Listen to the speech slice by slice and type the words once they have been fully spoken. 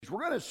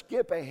series. We're going to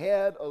skip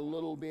ahead a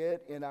little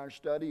bit in our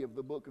study of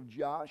the book of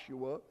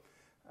Joshua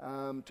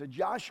to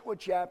Joshua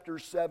chapter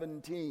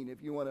 17.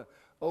 If you want to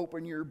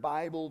open your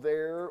Bible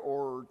there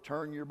or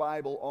turn your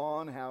Bible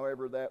on,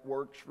 however that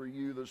works for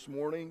you this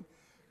morning.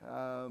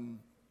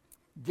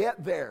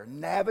 Get there,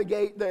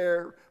 navigate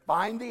there,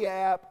 find the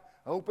app,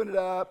 open it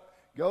up,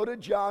 go to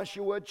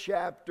Joshua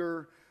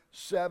chapter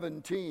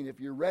 17. If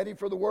you're ready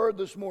for the word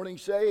this morning,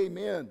 say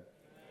amen.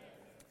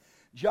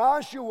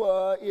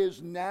 Joshua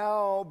is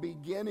now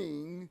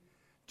beginning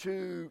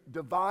to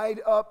divide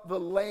up the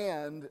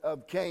land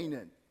of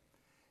Canaan.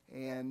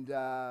 And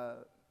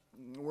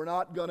we're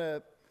not going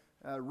to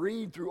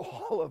read through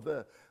all of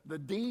the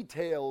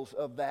details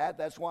of that.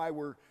 That's why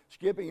we're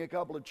skipping a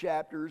couple of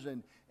chapters,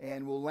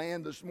 and we'll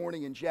land this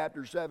morning in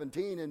chapter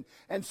 17.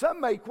 And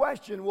some may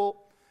question,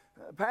 well,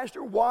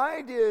 Pastor,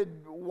 why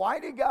did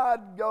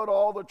God go to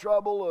all the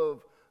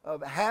trouble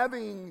of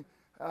having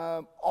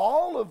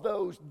all of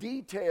those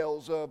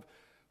details of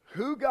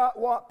who got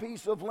what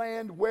piece of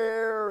land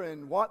where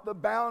and what the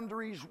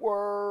boundaries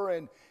were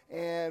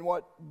and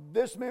what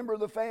this member of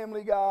the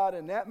family got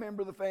and that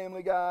member of the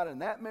family got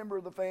and that member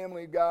of the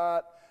family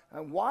got?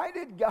 And why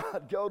did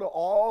God go to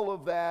all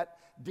of that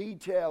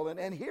detail?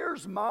 And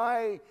here's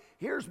my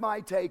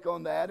take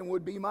on that, and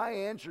would be my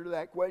answer to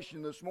that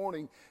question this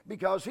morning,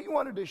 because he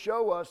wanted to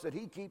show us that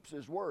he keeps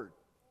his word.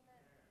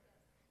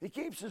 He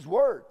keeps his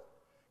word.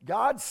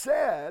 God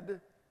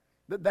said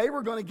that they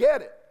were going to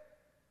get it.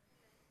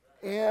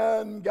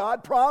 And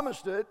God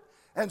promised it.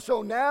 And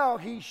so now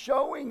he's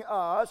showing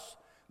us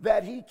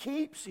that he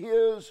keeps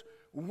his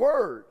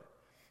word,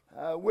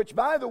 which,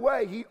 by the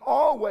way, he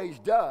always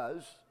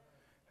does.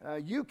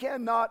 You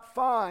cannot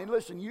find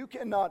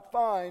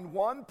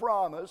one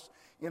promise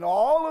in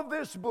all of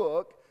this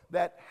book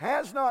that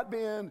has not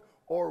been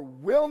or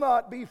will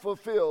not be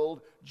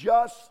fulfilled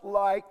just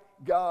like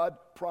God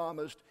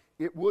promised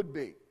it would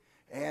be.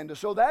 And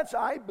so that's,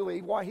 I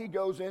believe, why he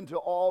goes into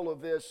all of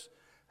this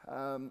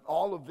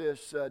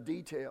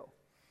detail.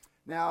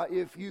 Now,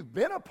 if you've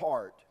been a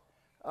part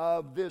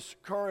of this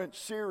current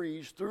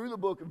series through the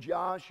book of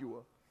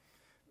Joshua,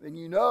 then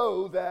you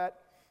know that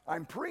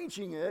I'm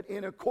preaching it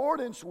in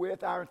accordance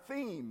with our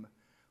theme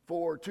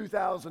for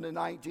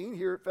 2019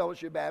 here at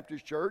Fellowship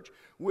Baptist Church,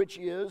 which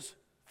is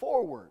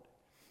forward.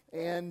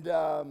 And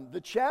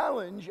the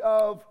challenge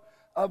of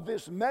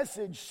this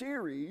message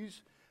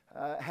series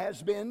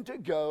has been to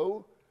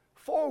go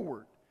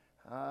forward.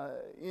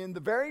 In the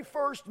very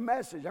first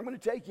message, I'm going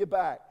to take you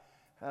back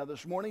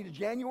this morning to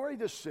January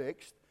the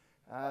 6th,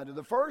 to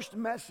the first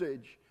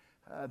message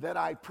that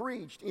I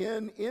preached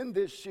in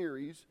this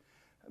series,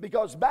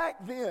 because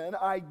back then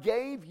I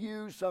gave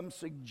you some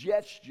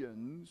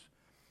suggestions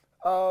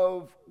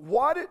of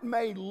what it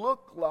may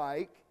look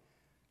like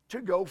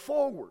to go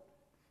forward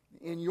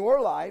in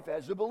your life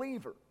as a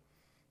believer.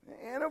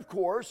 And of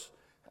course,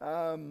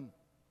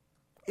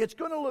 it's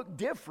going to look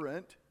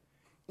different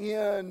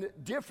in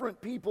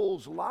different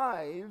people's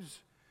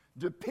lives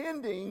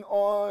depending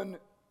on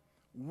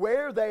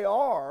where they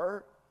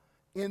are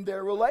in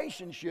their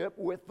relationship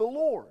with the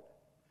Lord.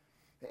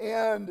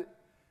 And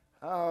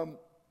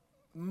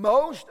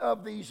most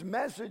of these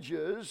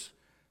messages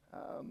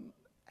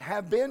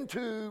have been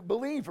to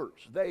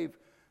believers. They've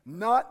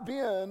not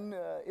been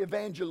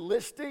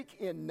evangelistic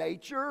in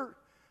nature,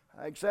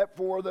 except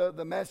for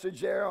the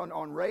message there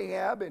on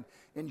Rahab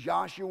in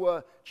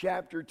Joshua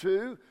chapter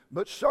 2.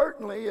 But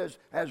certainly,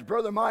 as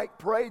Brother Mike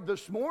prayed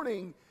this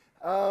morning,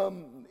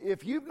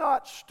 if you've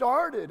not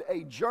started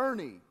a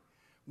journey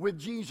with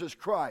Jesus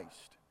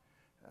Christ,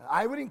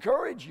 I would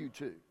encourage you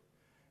to.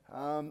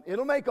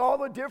 It'll make all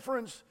the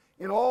difference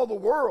in all the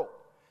world.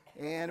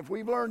 And if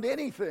we've learned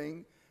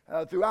anything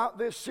throughout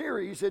this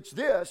series, it's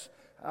this.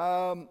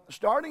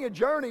 Starting a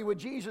journey with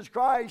Jesus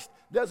Christ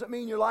doesn't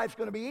mean your life's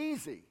going to be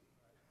easy.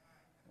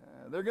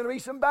 There are going to be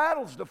some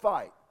battles to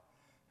fight.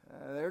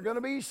 There are going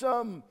to be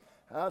some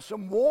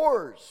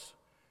wars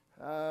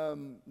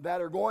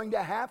that are going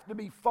to have to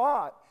be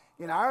fought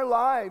in our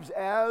lives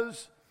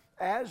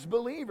as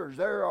believers.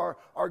 There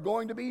are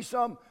going to be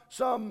some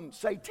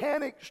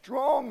satanic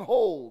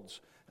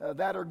strongholds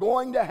that are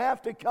going to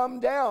have to come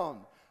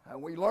down.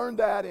 We learned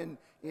that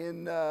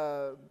in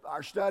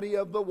our study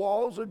of the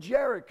walls of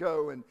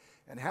Jericho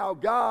and how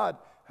God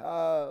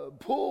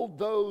pulled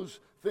those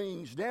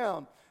things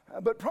down.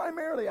 But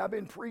primarily, I've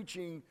been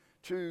preaching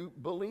to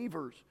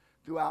believers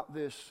throughout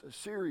this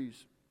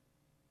series.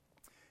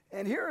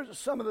 And here are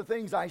some of the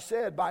things I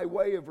said by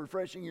way of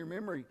refreshing your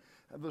memory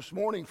this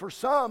morning. For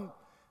some,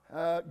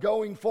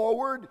 going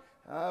forward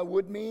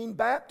would mean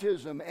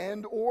baptism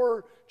and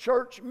or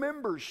church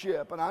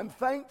membership. And I'm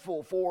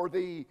thankful for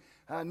the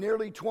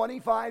nearly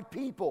 25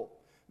 people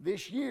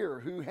this year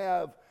who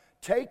have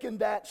taken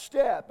that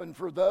step. And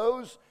for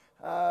those,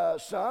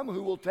 some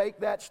who will take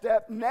that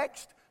step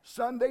next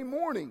Sunday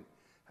morning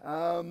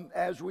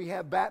as we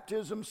have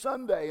Baptism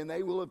Sunday, and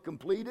they will have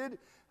completed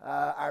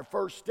our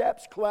First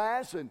Steps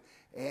class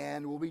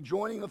and will be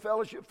joining the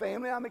fellowship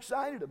family. I'm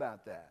excited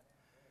about that.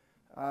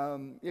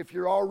 If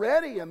you're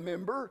already a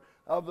member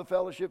of the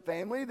fellowship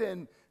family,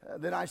 then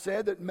I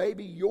said that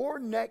maybe your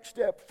next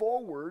step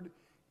forward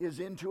is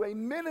into a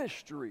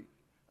ministry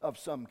of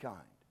some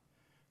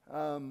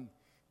kind.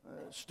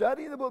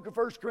 Study the book of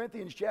 1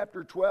 Corinthians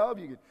chapter 12.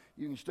 You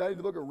can study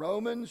the book of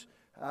Romans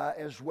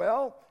as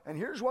well. And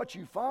here's what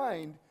you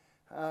find.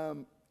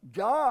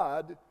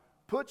 God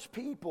puts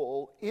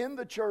people in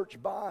the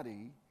church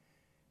body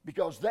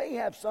because they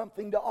have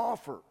something to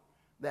offer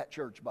that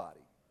church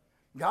body.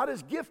 God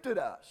has gifted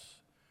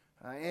us.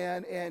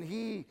 And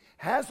He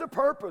has a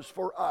purpose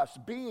for us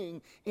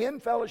being in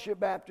Fellowship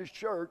Baptist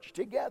Church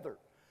together.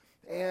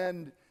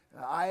 And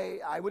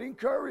I would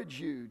encourage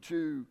you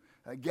to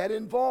get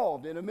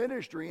involved in a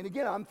ministry. And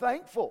again, I'm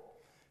thankful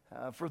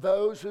for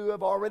those who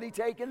have already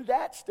taken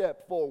that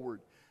step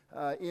forward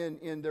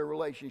in their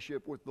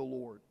relationship with the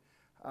Lord.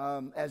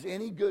 As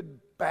any good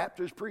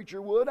Baptist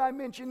preacher would, I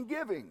mentioned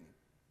giving.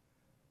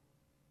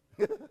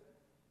 You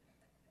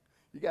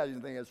guys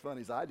didn't think as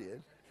funny as I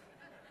did.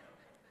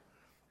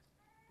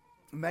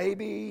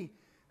 Maybe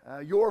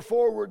your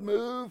forward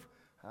move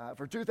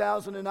for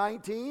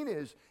 2019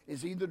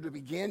 is either to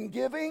begin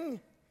giving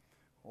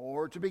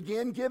or to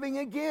begin giving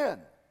again,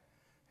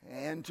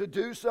 and to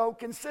do so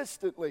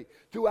consistently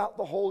throughout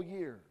the whole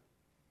year.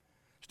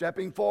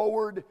 Stepping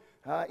forward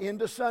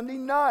into Sunday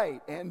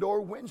night and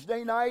or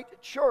Wednesday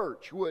night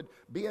church would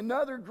be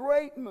another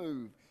great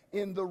move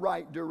in the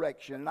right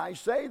direction. And I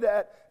say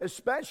that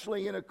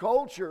especially in a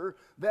culture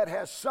that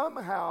has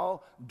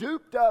somehow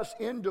duped us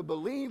into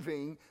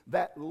believing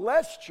that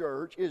less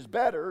church is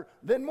better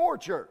than more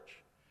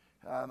church.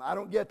 I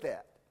don't get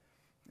that.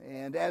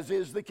 And as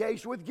is the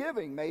case with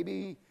giving,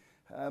 maybe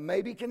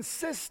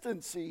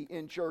consistency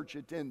in church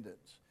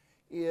attendance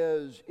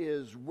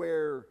is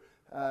where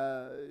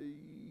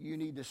you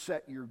need to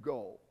set your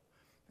goal.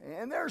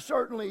 And there are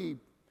certainly,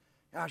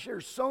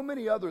 there's so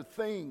many other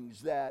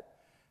things that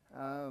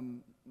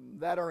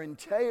are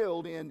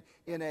entailed in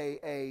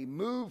a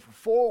move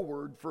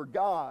forward for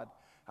God.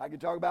 I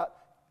could talk about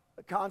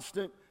a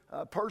constant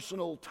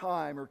personal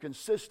time or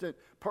consistent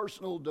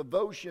personal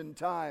devotion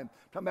time.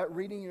 Talking about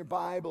reading your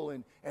Bible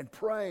and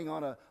praying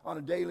on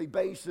a daily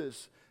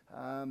basis.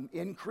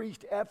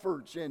 Increased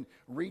efforts in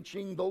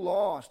reaching the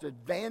lost.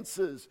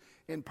 Advances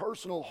in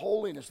personal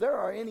holiness. There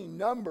are any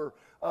number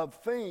of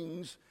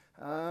things.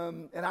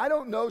 And I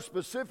don't know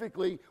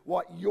specifically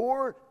what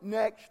your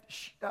next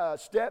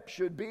step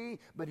should be,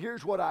 but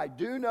here's what I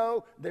do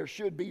know. There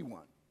should be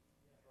one.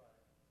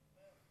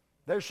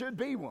 There should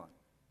be one.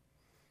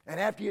 And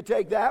after you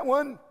take that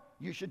one,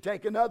 you should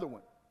take another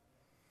one.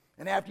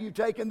 And after you've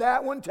taken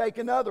that one, take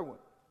another one.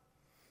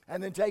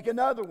 And then take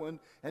another one,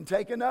 and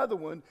take another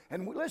one.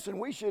 And listen,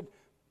 we should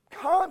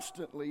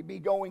constantly be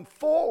going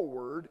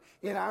forward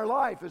in our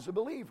life as a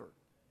believer.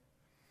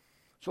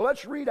 So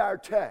let's read our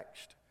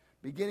text.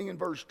 Beginning in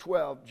verse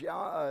 12,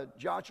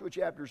 Joshua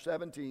chapter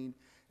 17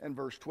 and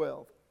verse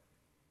 12.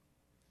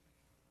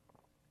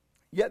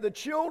 Yet the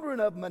children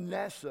of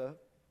Manasseh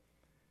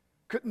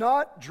could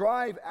not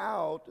drive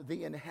out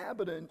the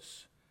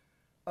inhabitants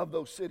of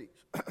those cities.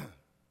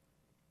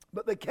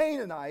 But the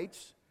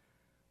Canaanites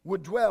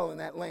would dwell in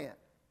that land.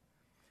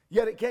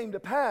 Yet it came to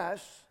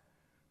pass,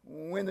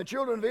 when the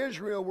children of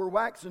Israel were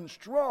waxing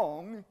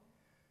strong,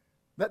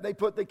 that they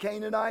put the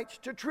Canaanites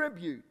to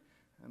tribute.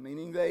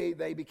 Meaning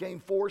they became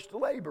forced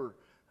labor,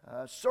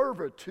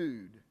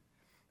 servitude.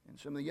 And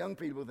some of the young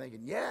people are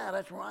thinking, yeah,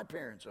 that's where my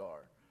parents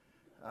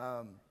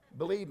are.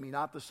 Believe me,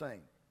 not the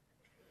same.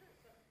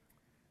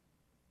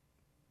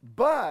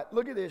 But,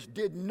 look at this,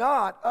 did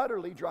not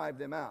utterly drive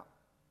them out.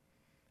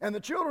 And the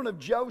children of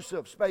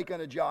Joseph spake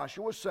unto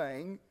Joshua,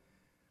 saying,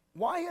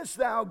 Why hast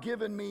thou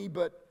given me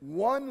but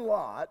one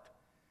lot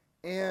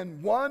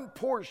and one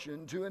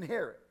portion to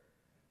inherit,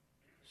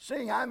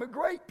 seeing I am a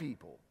great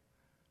people?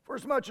 For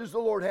as much as the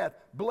Lord hath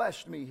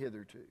blessed me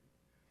hitherto.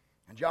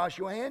 And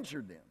Joshua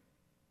answered them.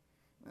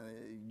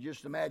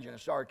 Just imagine a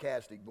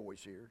sarcastic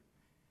voice here.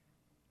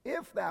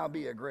 If thou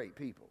be a great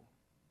people,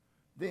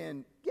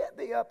 then get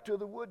thee up to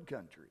the wood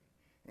country,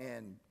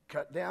 and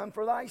cut down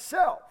for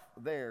thyself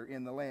there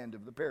in the land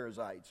of the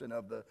Perizzites and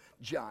of the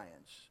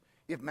giants,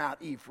 if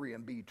Mount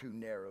Ephraim be too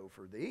narrow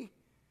for thee.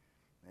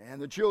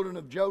 And the children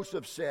of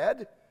Joseph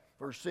said,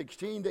 verse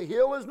 16, the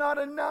hill is not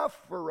enough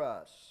for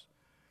us.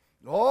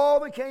 All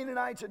the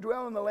Canaanites that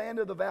dwell in the land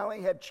of the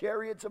valley have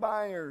chariots of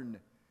iron,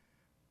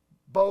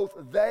 both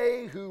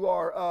they who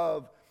are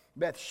of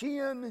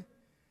Bethshean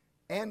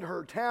and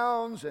her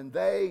towns, and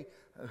they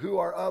who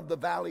are of the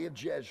valley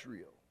of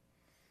Jezreel.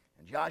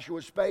 And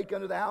Joshua spake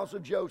unto the house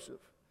of Joseph,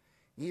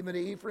 even to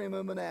Ephraim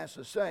and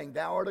Manasseh, saying,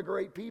 Thou art a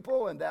great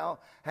people, and thou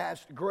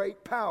hast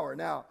great power.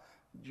 Now,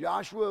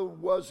 Joshua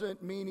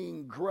wasn't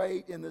meaning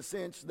great in the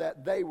sense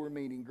that they were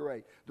meaning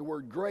great. The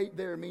word great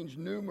there means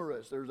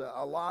numerous. There's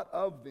a lot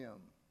of them.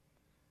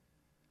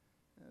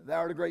 Thou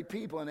art a great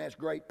people and hast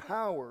great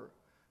power.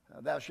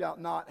 Thou shalt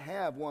not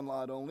have one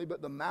lot only,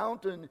 but the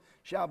mountain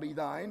shall be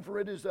thine, for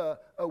it is a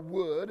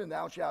wood, and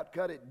thou shalt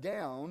cut it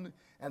down,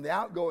 and the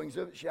outgoings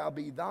of it shall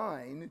be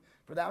thine.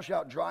 For thou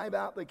shalt drive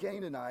out the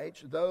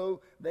Canaanites,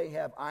 though they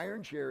have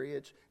iron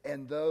chariots,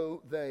 and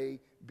though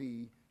they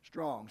be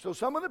strong. So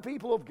some of the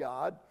people of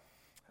God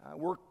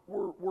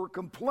were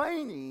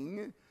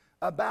complaining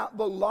about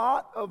the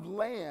lot of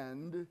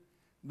land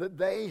that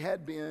they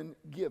had been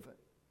given.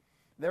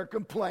 Their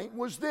complaint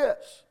was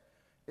this: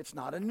 it's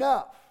not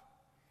enough.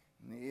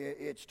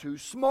 It's too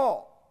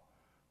small.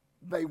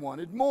 They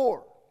wanted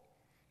more.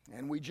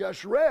 And we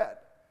just read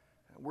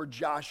where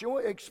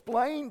Joshua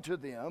explained to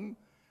them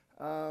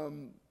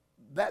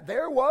that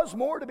there was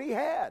more to be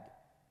had.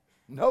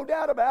 No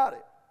doubt about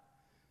it.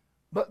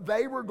 But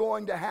they were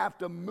going to have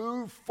to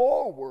move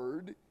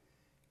forward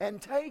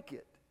and take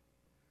it.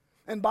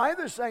 And by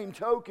the same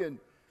token,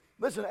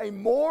 listen, a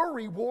more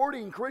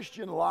rewarding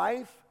Christian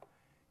life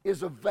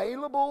is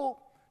available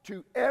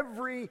to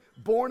every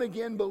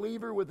born-again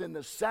believer within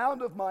the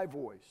sound of my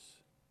voice.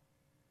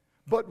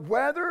 But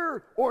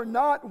whether or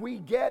not we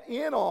get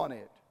in on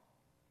it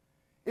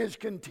is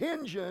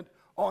contingent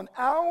on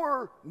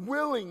our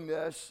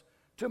willingness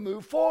to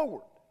move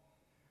forward.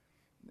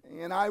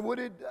 And I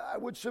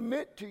would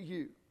submit to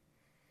you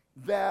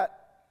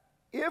that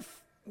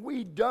if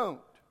we don't,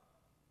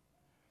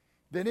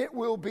 then it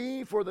will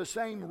be for the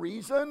same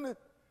reason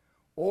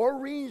or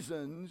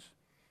reasons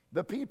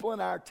the people in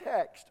our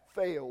text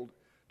failed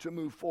to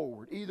move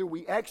forward. Either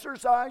we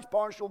exercise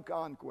partial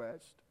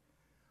conquest,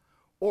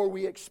 or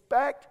we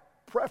expect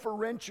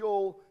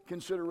preferential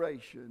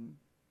consideration,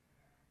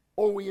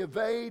 or we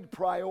evade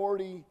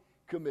priority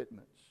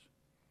commitments.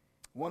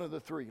 One of the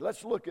three.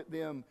 Let's look at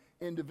them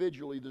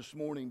individually this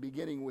morning,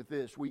 beginning with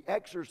this. We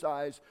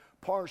exercise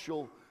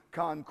partial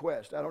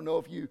conquest. I don't know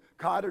if you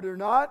caught it or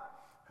not,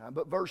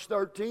 but verse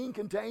 13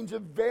 contains a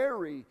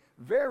very,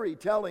 very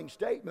telling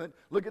statement.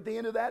 Look at the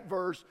end of that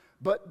verse.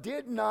 But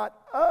did not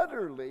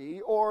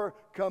utterly or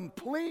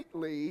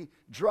completely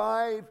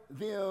drive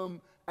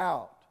them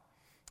out.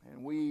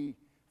 And we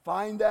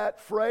find that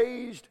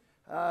phrased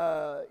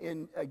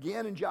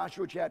again in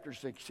Joshua chapter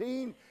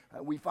 16.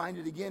 We find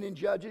it again in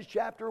Judges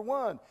chapter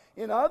 1.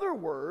 In other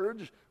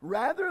words,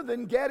 rather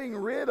than getting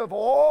rid of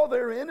all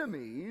their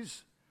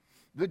enemies,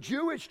 the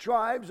Jewish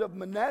tribes of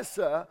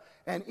Manasseh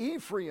and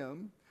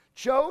Ephraim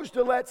chose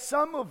to let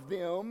some of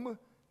them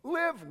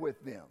live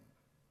with them.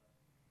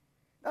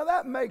 Now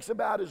that makes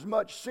about as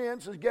much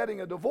sense as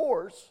getting a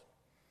divorce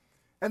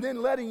and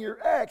then letting your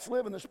ex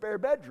live in the spare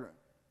bedroom.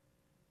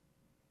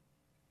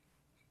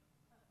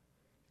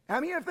 How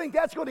many of you think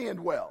that's going to end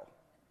well?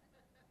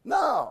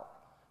 No,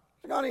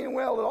 it's not going to end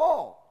well at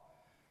all.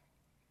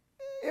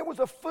 It was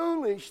a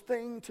foolish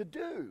thing to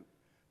do,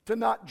 to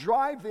not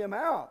drive them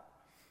out.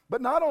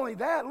 But not only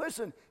that,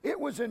 listen, it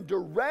was in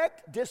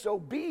direct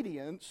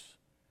disobedience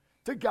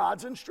to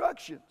God's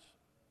instructions.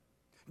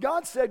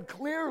 God said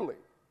clearly,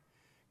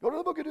 go to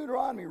the book of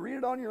Deuteronomy, read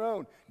it on your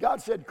own.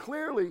 God said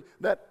clearly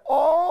that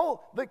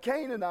all the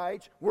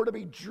Canaanites were to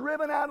be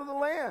driven out of the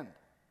land.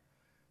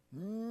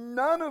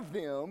 None of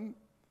them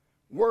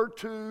were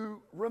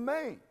to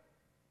remain.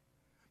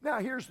 Now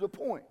here's the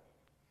point.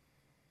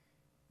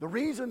 The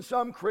reason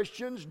some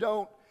Christians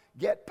don't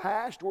get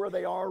past where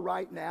they are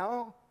right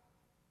now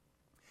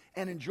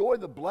and enjoy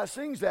the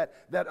blessings that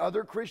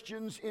other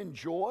Christians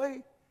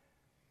enjoy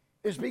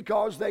is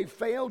because they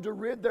failed to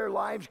rid their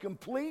lives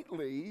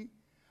completely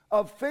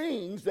of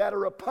things that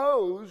are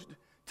opposed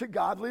to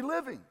godly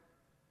living,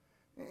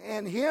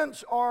 and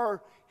hence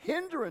are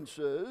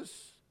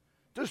hindrances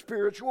to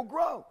spiritual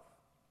growth.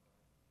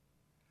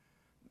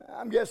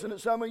 I'm guessing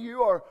that some of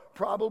you are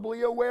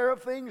probably aware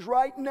of things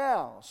right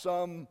now,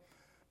 some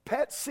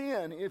pet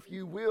sin, if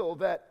you will,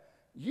 that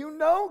you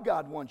know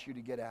God wants you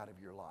to get out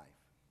of your life.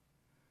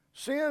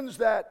 Sins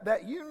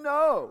that you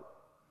know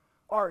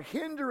are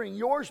hindering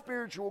your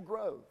spiritual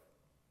growth,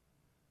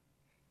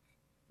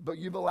 but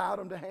you've allowed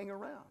them to hang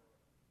around.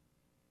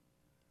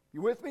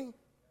 You with me?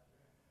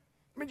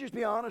 Let me just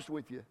be honest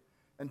with you.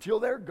 Until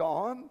they're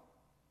gone,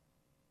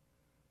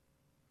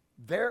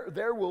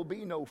 there will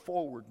be no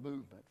forward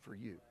movement for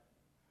you.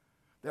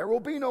 There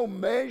will be no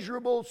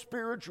measurable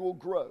spiritual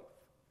growth.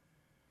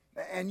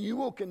 And you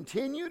will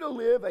continue to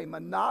live a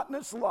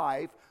monotonous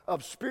life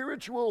of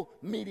spiritual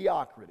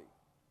mediocrity.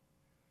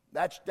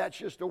 That's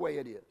just the way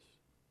it is.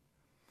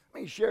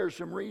 Let me share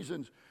some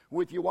reasons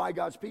with you why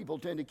God's people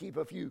tend to keep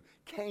a few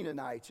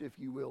Canaanites, if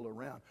you will,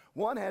 around.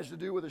 One has to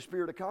do with a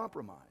spirit of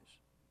compromise.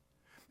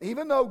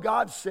 Even though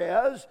God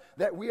says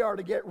that we are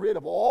to get rid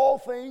of all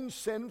things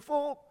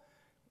sinful,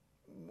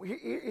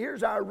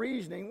 here's our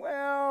reasoning.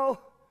 Well,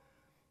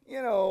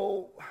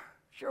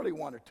 surely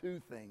one or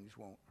two things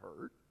won't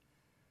hurt.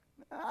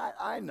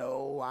 I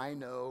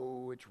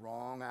know it's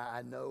wrong.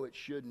 I know it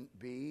shouldn't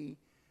be.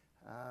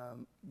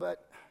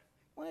 But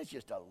it's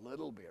just a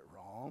little bit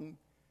wrong.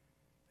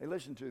 Hey,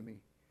 listen to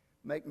me.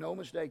 Make no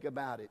mistake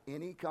about it.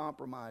 Any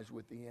compromise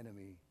with the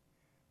enemy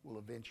will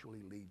eventually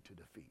lead to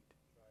defeat.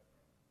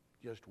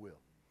 Just will.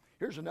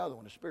 Here's another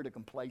one, a spirit of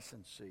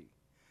complacency.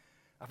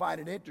 I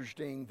find it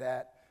interesting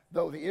that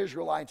though the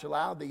Israelites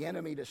allowed the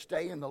enemy to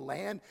stay in the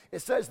land,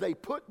 it says they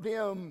put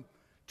them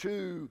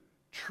to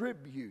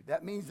tribute.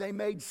 That means they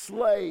made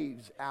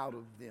slaves out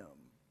of them.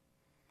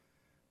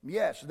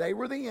 Yes, they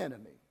were the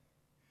enemy.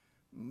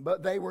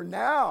 But they were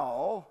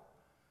now,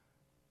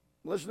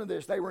 listen to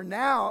this, they were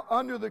now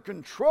under the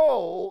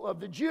control of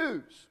the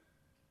Jews.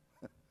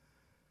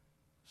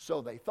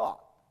 So they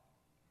thought.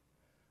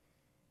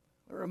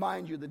 Let me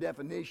remind you of the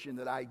definition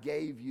that I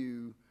gave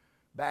you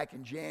back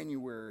in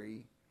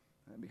January,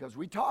 because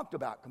we talked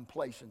about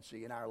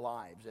complacency in our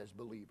lives as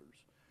believers.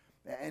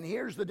 And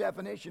here's the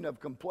definition of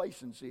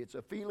complacency. It's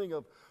a feeling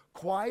of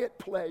quiet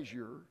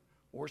pleasure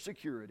or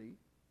security,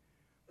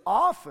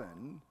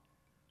 often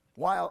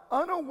while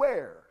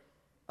unaware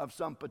of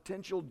some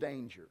potential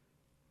danger,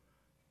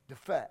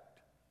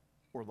 defect,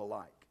 or the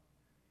like.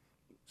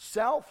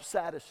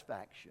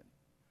 Self-satisfaction,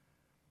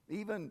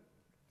 even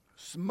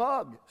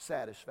smug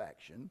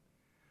satisfaction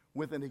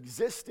with an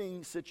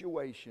existing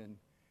situation,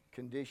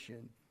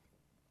 condition,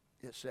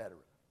 etc.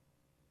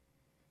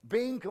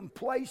 Being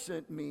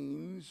complacent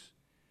means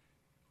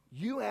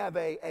you have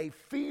a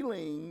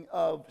feeling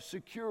of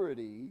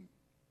security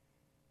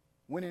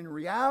when in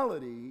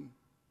reality,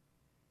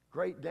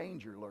 great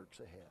danger lurks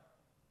ahead.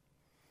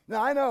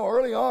 Now, I know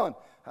early on,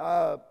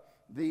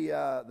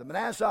 the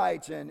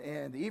Manassites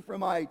and the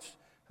Ephraimites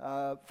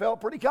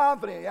felt pretty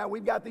confident. Yeah,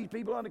 we've got these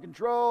people under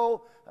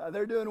control.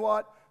 They're doing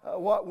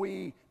what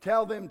we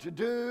tell them to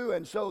do.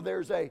 And so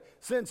there's a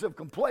sense of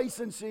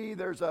complacency.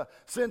 There's a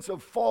sense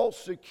of false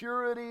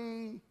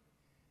security.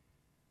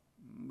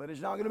 But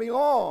it's not going to be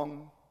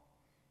long,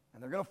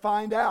 and they're going to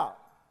find out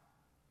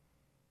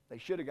they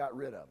should have got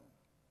rid of them.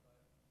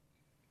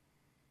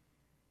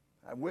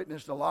 I've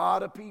witnessed a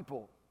lot of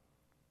people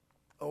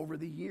over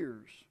the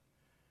years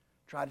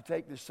try to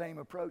take the same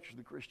approach to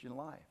the Christian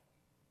life.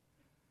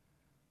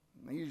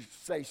 You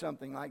say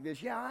something like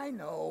this, yeah, I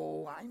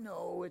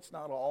know it's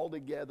not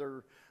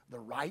altogether the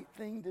right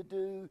thing to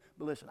do,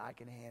 but listen, I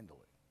can handle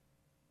it.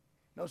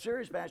 No,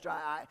 serious, Pastor,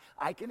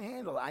 I can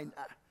handle it.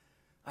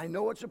 I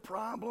know it's a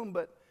problem,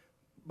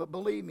 but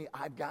believe me,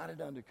 I've got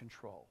it under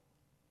control.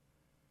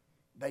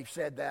 They've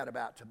said that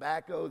about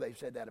tobacco. They've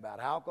said that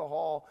about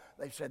alcohol.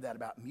 They've said that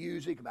about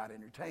music, about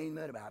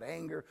entertainment, about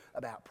anger,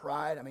 about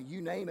pride. I mean, you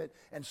name it.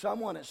 And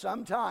someone at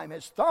some time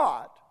has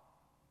thought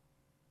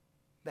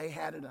they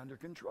had it under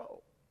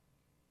control.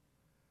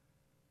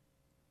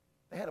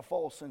 They had a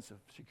false sense of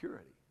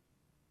security.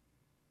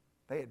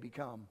 They had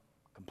become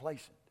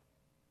complacent.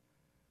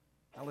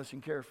 Now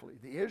listen carefully.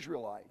 The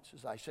Israelites,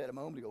 as I said a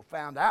moment ago,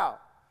 found out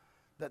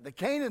that the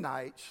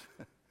Canaanites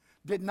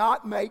did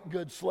not make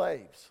good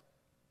slaves.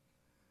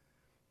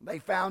 They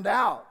found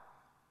out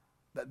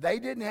that they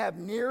didn't have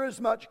near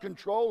as much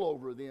control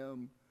over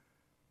them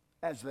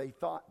as they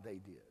thought they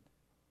did.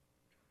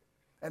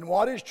 And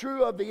what is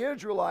true of the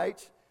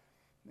Israelites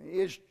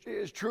is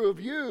true of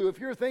you if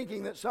you're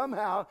thinking that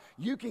somehow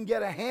you can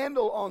get a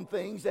handle on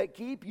things that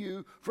keep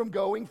you from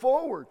going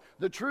forward.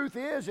 The truth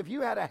is, if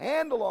you had a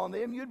handle on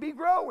them, you'd be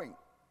growing.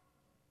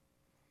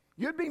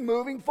 You'd be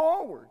moving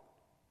forward.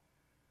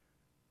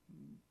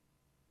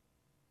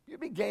 You'd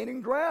be gaining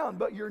ground,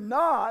 but you're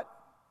not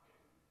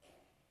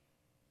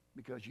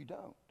because you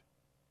don't.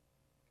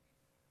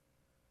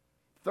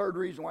 Third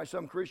reason why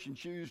some Christians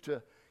choose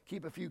to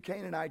keep a few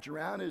Canaanites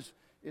around is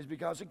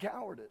because of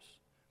cowardice.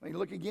 I mean,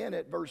 look again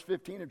at verse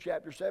 15 of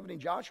chapter 17.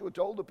 Joshua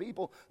told the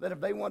people that if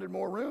they wanted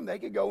more room, they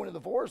could go into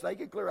the forest, they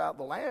could clear out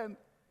the land.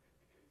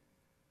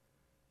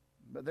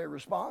 But their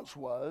response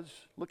was,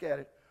 look at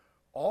it,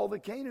 all the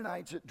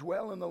Canaanites that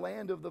dwell in the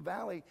land of the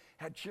valley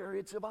had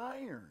chariots of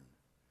iron.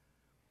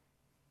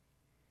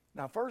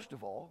 Now, first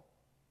of all,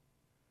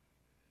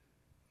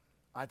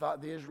 I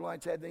thought the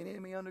Israelites had the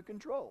enemy under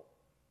control.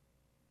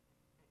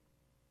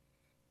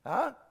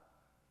 Huh?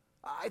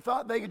 I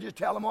thought they could just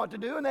tell them what to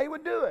do and they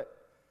would do it.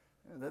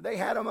 That they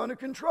had them under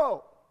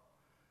control.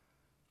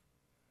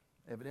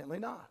 Evidently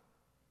not.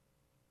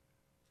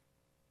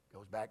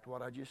 Goes back to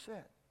what I just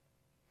said.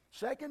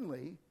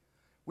 Secondly,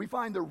 we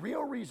find the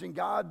real reason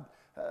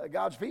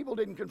God's people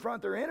didn't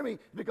confront their enemy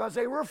because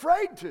they were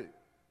afraid to.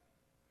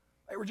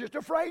 They were just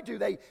afraid to.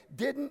 They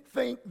didn't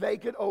think they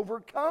could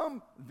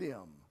overcome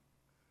them.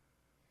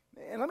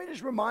 And let me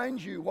just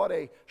remind you what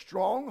a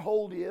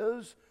stronghold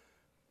is.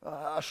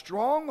 A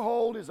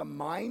stronghold is a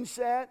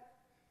mindset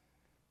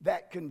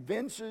that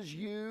convinces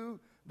you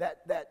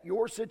that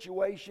your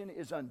situation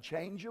is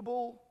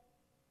unchangeable,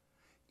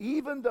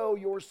 even though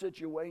your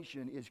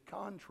situation is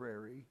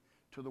contrary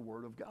to the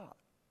Word of God.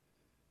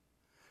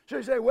 So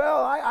you say,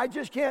 well, I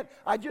just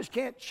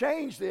can't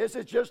change this.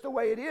 It's just the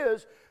way it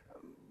is.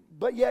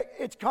 But yet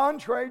it's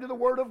contrary to the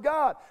Word of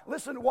God.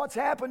 Listen, what's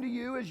happened to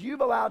you is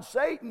you've allowed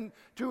Satan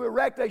to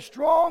erect a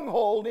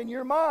stronghold in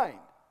your mind.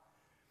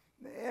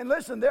 And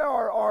listen, there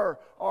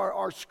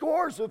are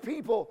scores of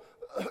people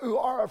who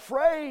are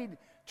afraid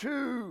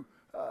to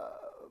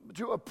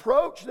to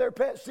approach their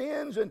pet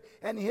sins and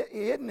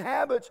hidden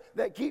habits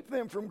that keep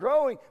them from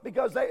growing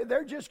because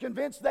they're just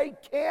convinced they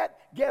can't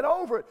get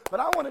over it. But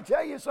I want to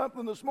tell you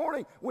something this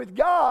morning. With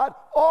God,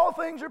 all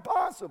things are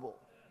possible.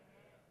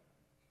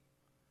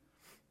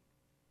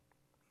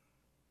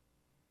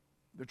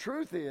 The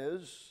truth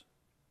is,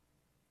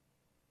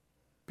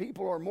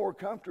 people are more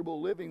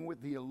comfortable living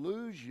with the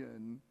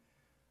illusion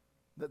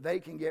that they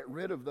can get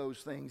rid of those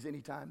things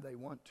anytime they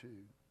want to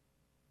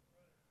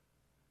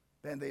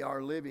than they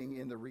are living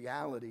in the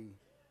reality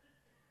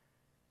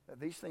that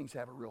these things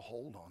have a real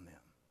hold on them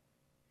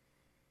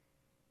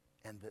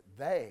and that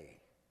they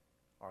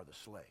are the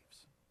slaves.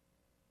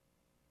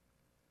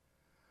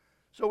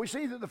 So we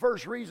see that the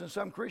first reason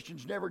some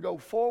Christians never go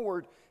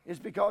forward is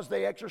because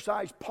they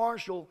exercise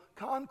partial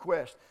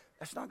conquest.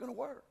 That's not going to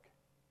work.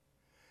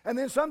 And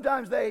then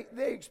sometimes they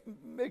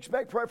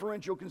expect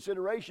preferential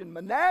consideration.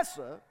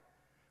 Manasseh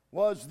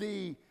was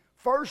the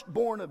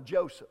firstborn of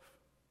Joseph.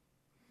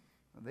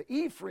 The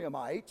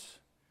Ephraimites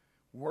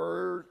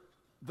were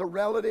the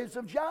relatives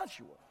of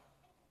Joshua.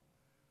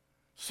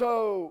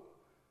 So,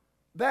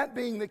 that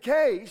being the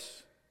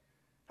case,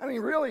 I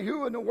mean, really,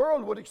 who in the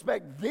world would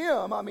expect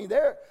them? I mean,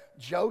 they're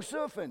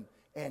Joseph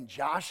and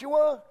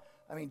Joshua.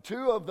 I mean,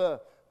 two of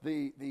the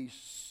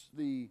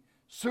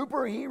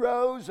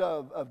superheroes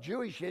of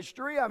Jewish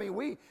history. I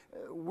mean,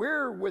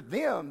 we're with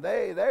them.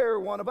 They're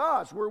one of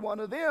us. We're one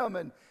of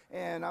them.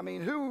 And I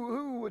mean,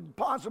 who would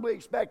possibly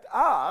expect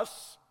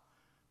us?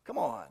 Come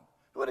on.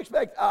 Who would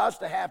expect us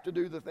to have to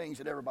do the things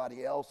that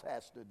everybody else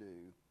has to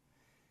do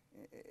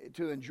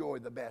to enjoy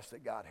the best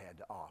that God had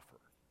to offer?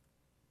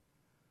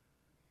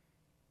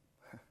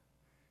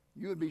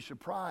 You would be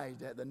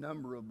surprised at the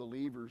number of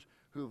believers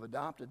who have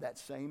adopted that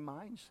same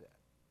mindset.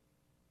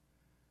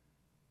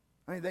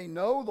 I mean, they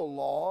know the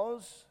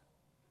laws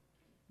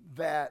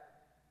that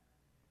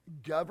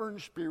govern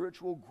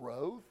spiritual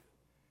growth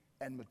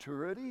and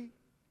maturity.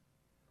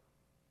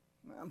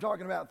 I'm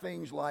talking about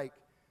things like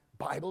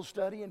Bible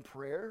study and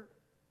prayer,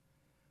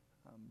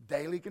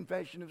 daily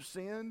confession of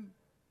sin,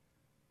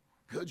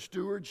 good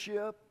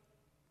stewardship,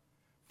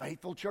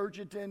 faithful church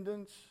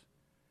attendance,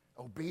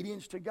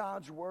 obedience to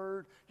God's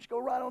word. Just go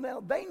right on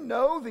down. They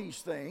know these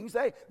things.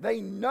 They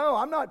know.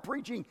 I'm not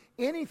preaching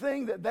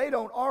anything that they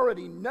don't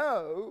already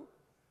know.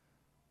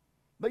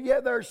 But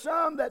yet there are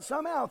some that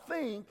somehow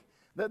think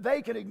that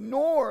they can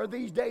ignore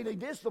these daily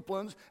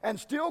disciplines and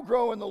still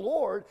grow in the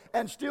Lord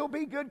and still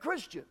be good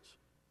Christians.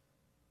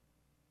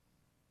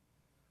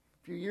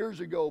 A few years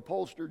ago,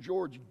 pollster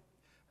George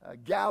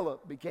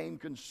Gallup became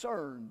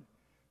concerned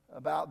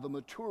about the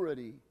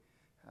maturity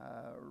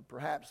or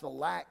perhaps the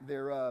lack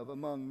thereof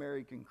among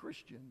American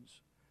Christians.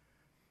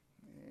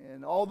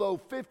 And although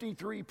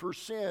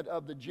 53%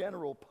 of the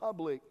general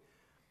public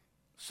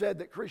said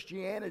that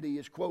Christianity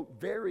is, quote,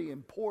 very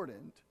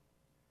important,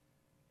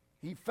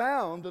 he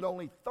found that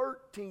only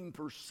 13%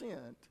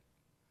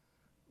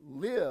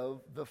 live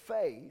the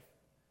faith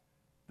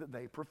that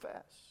they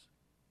profess.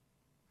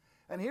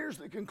 And here's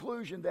the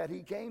conclusion that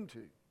he came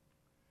to.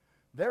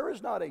 There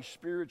is not a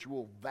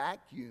spiritual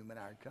vacuum in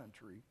our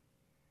country,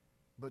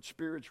 but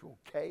spiritual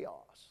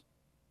chaos.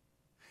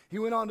 He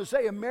went on to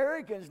say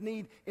Americans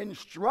need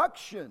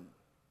instruction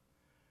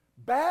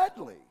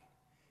badly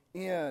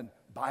in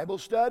Bible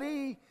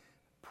study,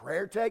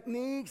 prayer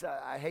techniques.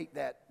 I hate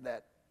that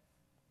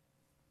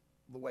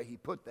the way he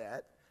put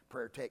that,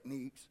 prayer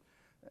techniques,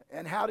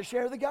 and how to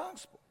share the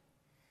gospel.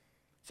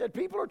 He said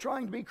people are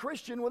trying to be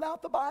Christian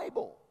without the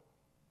Bible.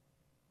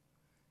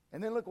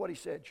 And then look what he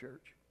said,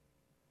 church.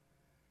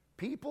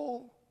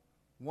 People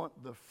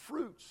want the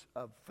fruits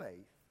of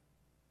faith,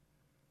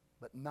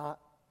 but not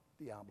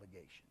the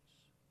obligations.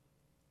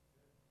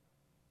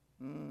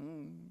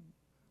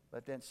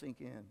 Let that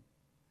sink in.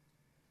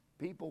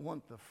 People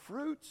want the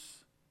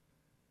fruits,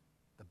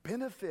 the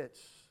benefits,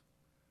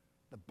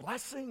 the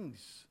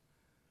blessings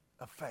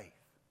of faith,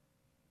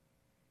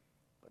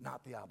 but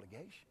not the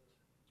obligations.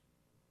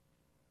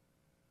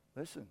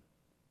 Listen,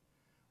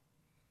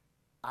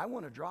 I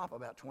want to drop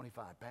about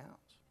 25 pounds.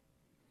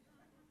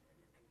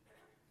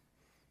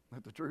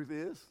 But the truth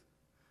is,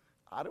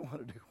 I don't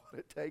want to do what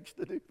it takes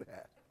to do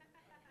that.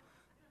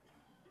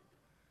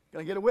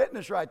 Gonna get a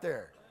witness right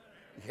there.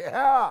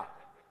 Yeah.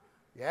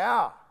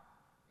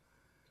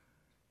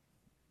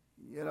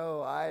 You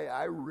know,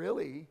 I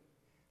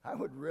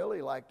would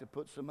really like to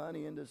put some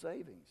money into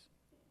savings.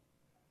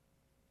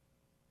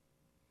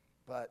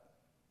 But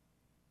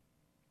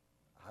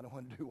I don't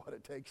want to do what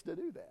it takes to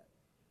do that.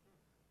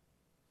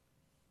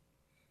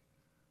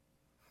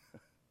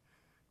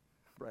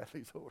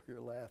 Bradley's over here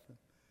laughing.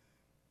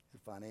 He's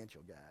a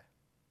financial guy.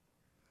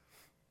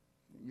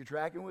 You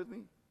tracking with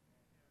me?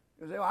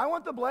 You say, well, I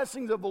want the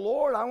blessings of the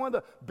Lord. I want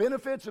the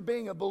benefits of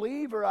being a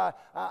believer.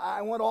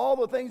 I want all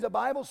the things the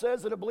Bible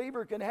says that a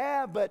believer can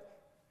have, but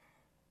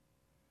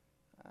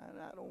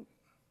I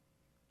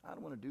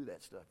don't want to do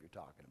that stuff you're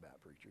talking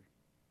about, preacher.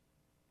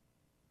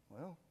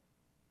 Well,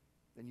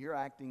 then you're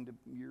asking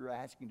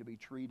to be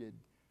treated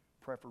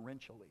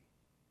preferentially.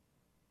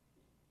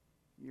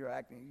 You're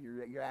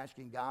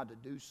asking God to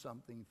do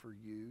something for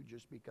you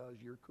just because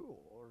you're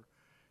cool, or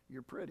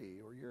you're pretty,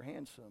 or you're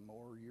handsome,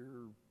 or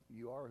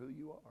you are who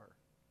you are.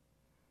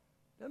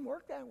 It doesn't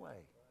work that way.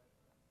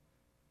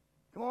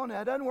 Come on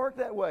now, it doesn't work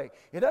that way.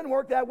 It doesn't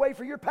work that way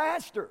for your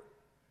pastor.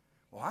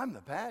 Well, I'm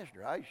the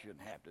pastor. I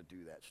shouldn't have to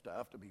do that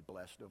stuff to be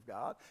blessed of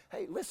God.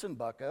 Hey, listen,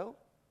 bucko.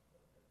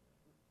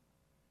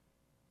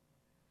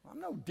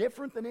 I'm no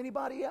different than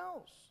anybody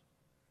else.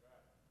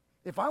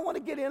 If I want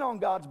to get in on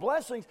God's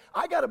blessings,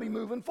 I got to be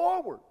moving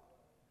forward.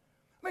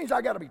 It means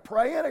I got to be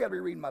praying, I got to be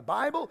reading my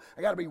Bible,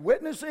 I got to be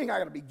witnessing, I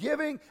got to be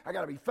giving, I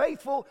got to be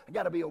faithful, I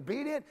got to be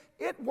obedient.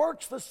 It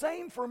works the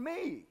same for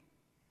me.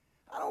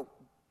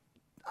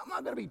 I'm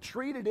not going to be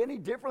treated any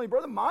differently.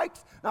 Brother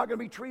Mike's not going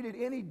to be treated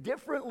any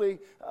differently.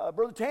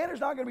 Brother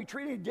Tanner's not going to be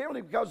treated any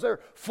differently because they're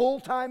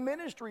full-time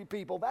ministry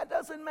people. That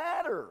doesn't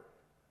matter.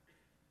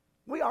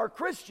 We are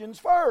Christians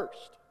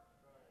first.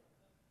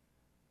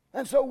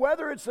 And so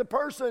whether it's the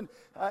person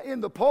in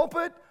the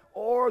pulpit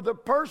or the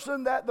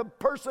person that the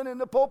person in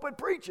the pulpit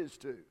preaches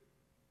to,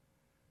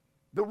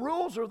 the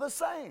rules are the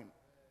same.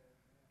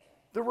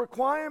 The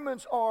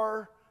requirements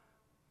are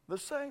the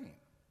same.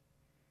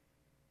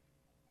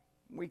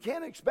 We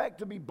can't expect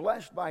to be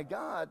blessed by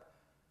God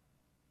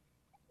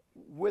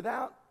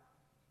without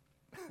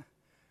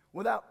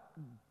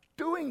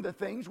doing the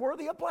things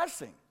worthy of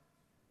blessing.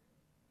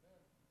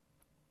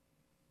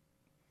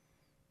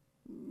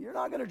 You're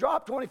not going to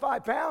drop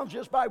 25 pounds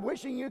just by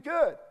wishing you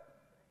could.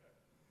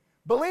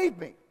 Believe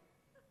me.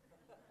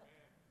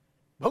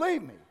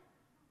 Believe me.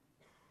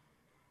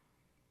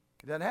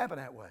 It doesn't happen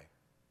that way.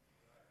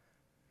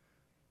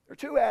 There are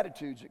two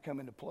attitudes that come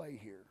into play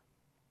here.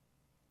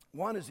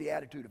 One is the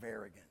attitude of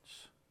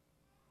arrogance.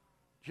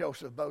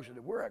 Joseph boasted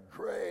that we're a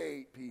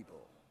great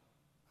people.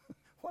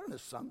 What an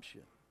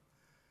assumption.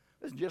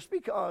 Listen, just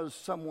because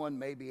someone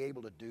may be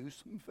able to do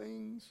some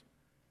things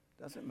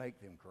doesn't make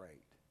them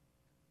great.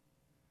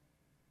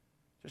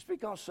 Just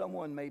because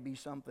someone may be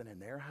something in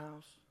their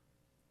house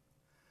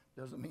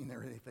doesn't mean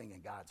they're anything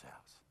in God's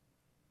house.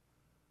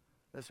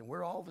 Listen,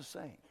 we're all the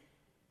same.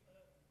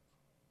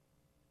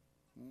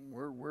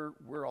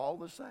 We're all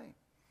the same.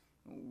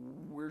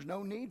 There's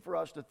no need for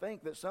us to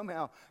think that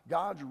somehow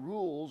God's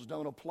rules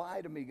don't apply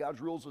to me. God's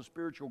rules of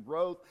spiritual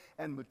growth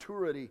and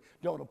maturity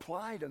don't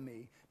apply to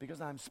me because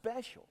I'm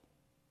special.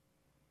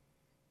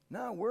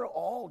 No, we're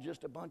all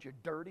just a bunch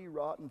of dirty,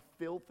 rotten,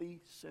 filthy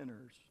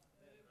sinners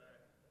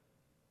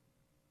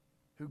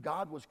who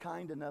God was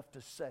kind enough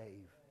to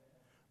save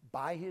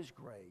by His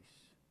grace.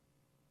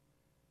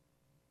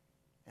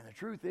 And the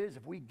truth is,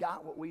 if we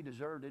got what we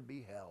deserved, it'd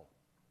be hell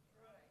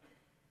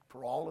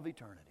for all of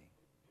eternity.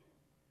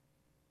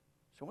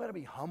 So we got to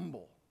be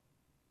humble,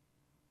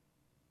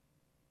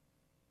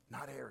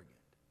 not arrogant.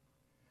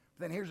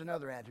 But then here's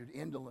another attitude,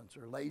 indolence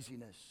or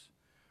laziness.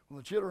 When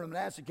the children of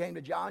Manasseh came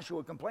to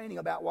Joshua complaining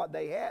about what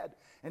they had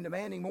and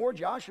demanding more,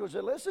 Joshua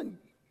said, listen,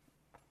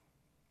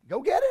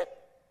 go get it.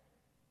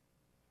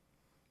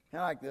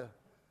 Kind of like the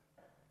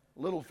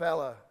little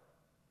fella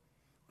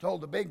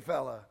told the big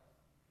fella.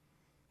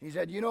 He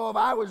said, you know, if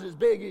I was as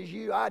big as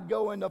you, I'd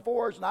go in the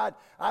forest and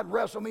I'd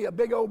wrestle me a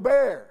big old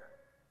bear.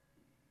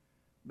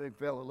 Big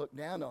fella looked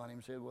down on him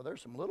and said, well,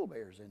 there's some little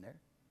bears in there.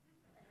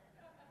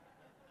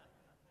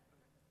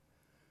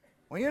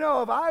 Well, you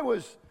know, if I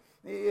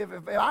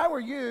were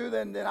you,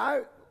 then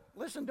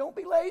listen, don't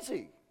be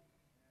lazy.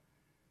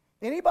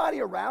 Anybody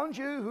around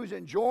you who's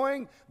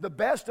enjoying the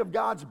best of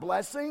God's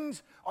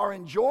blessings are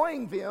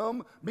enjoying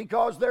them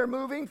because they're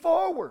moving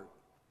forward.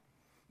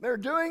 They're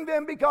doing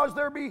them because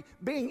they're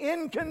being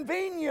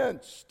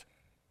inconvenienced.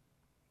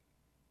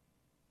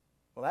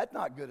 Well, that's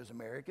not good as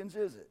Americans,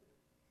 is it?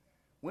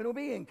 When will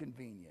be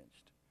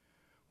inconvenienced?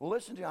 Well,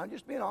 listen to you. I'm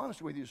just being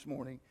honest with you this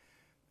morning.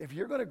 If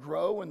you're going to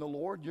grow in the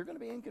Lord, you're going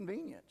to be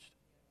inconvenienced.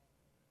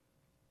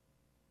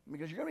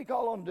 Because you're going to be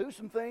called on to do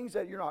some things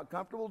that you're not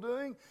comfortable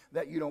doing,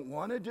 that you don't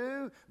want to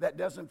do, that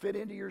doesn't fit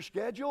into your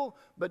schedule.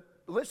 But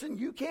listen,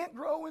 you can't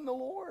grow in the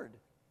Lord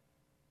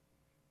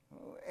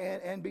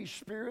and be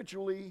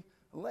spiritually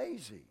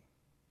lazy.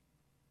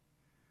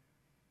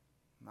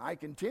 I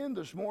contend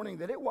this morning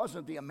that it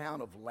wasn't the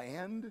amount of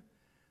land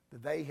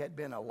that they had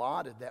been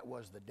allotted that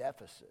was the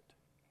deficit.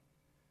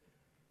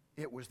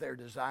 It was their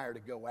desire to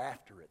go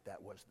after it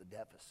that was the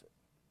deficit.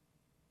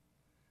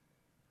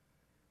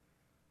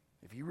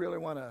 If you really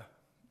want to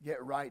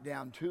get right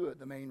down to it,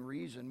 the main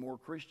reason more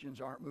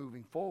Christians aren't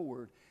moving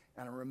forward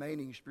and are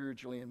remaining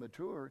spiritually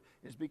immature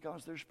is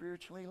because they're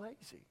spiritually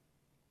lazy.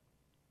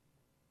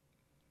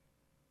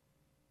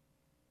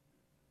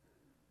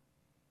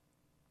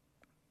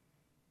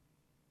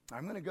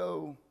 I'm going to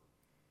go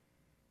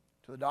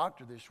to the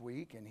doctor this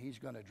week, and he's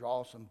going to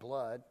draw some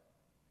blood,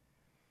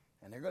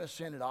 and they're going to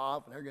send it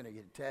off, and they're going to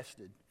get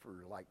tested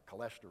for, like,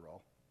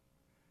 cholesterol.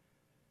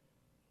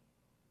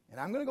 And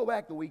I'm going to go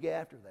back the week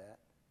after that,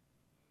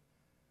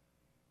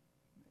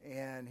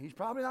 and he's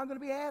probably not going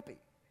to be happy.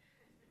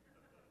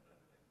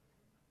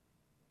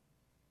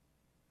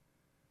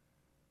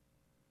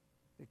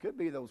 It could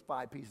be those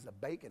 5 pieces of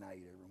bacon I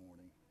eat every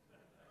morning.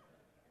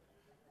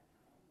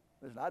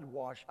 Listen,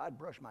 I'd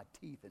brush my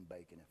teeth in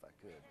bacon if I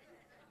could.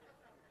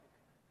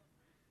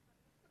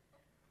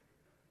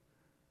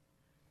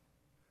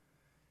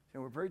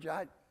 So, preacher,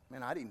 I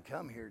didn't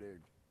come here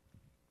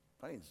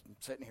I ain't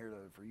sitting here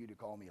for you to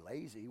call me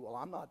lazy. Well,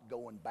 I'm not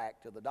going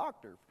back to the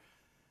doctor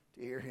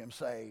to hear him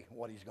say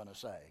what he's going to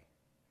say.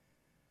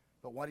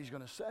 But what he's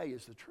going to say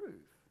is the truth.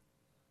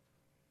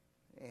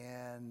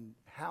 And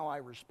how I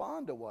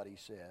respond to what he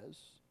says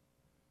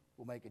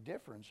will make a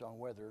difference on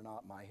whether or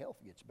not my health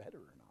gets better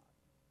or not.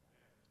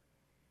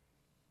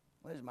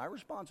 Listen, my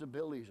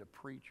responsibility as a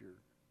preacher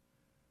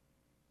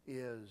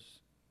is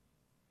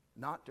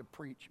not to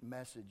preach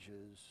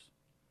messages.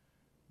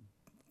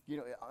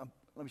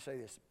 Let me say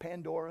this.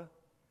 Pandora,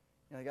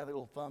 they got the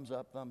little thumbs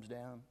up, thumbs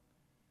down.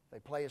 They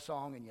play a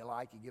song and you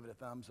like, you give it a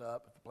thumbs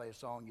up. If they play a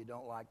song you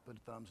don't like, put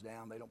a thumbs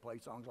down. They don't play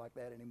songs like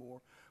that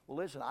anymore. Well,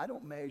 listen, I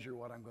don't measure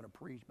what I'm going to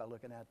preach by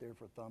looking out there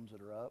for thumbs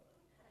that are up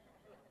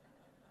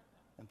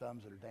and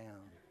thumbs that are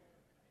down.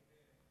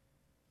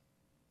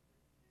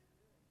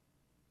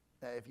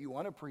 Now, if you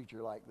want a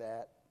preacher like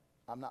that,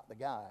 I'm not the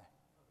guy.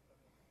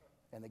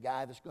 And the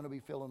guy that's going to be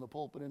filling the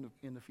pulpit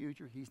in the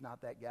future, he's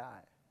not that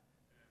guy.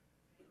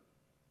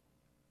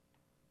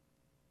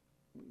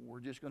 We're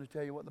just going to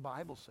tell you what the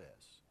Bible says.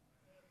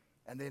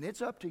 And then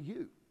it's up to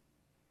you.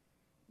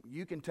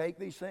 You can take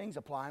these things,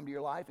 apply them to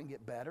your life, and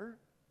get better.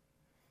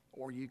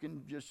 Or you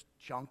can just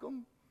chunk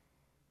them,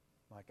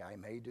 like I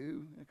may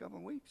do in a couple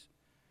of weeks.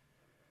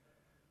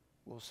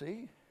 We'll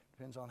see.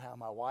 Depends on how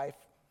my wife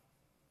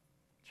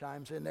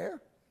chimes in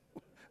there.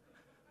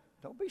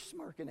 Don't be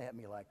smirking at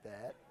me like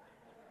that.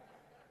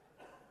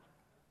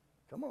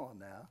 Come on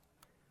now.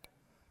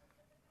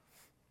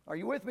 Are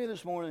you with me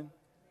this morning?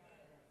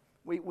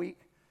 We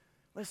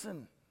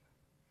listen,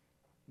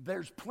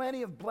 there's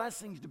plenty of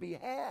blessings to be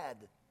had.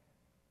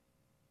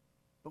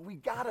 But we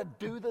got to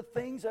do the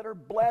things that are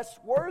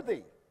blessed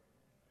worthy.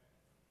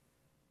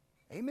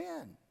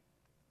 Amen.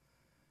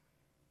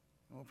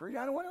 Well, preacher,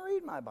 I don't want to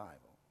read my Bible.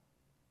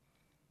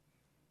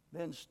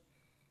 Then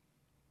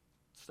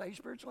stay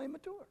spiritually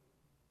mature.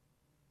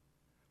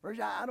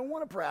 Preacher, I don't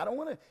want to pray. I don't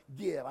want to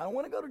give. I don't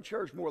want to go to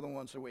church more than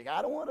once a week.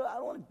 I don't want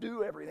to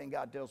do everything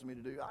God tells me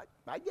to do.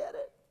 I get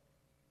it.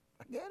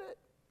 I get it.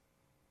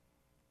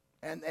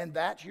 And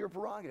that's your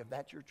prerogative.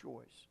 That's your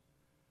choice.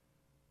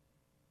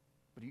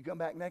 But you come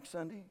back next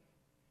Sunday,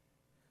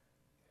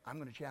 I'm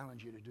going to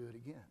challenge you to do it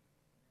again.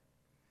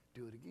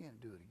 Do it again.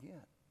 Do it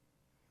again.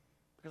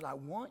 Because I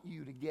want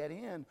you to get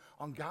in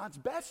on God's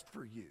best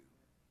for you.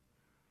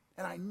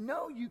 And I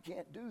know you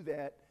can't do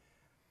that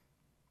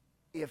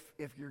if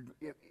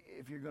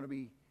you're going to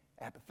be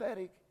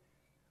apathetic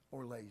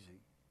or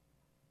lazy.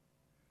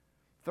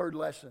 Third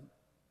lesson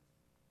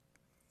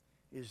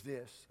is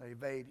this: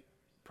 evade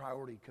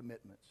priority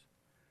commitments.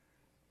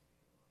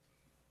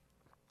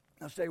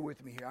 Now stay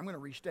with me here. I'm going to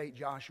restate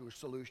Joshua's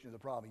solution to the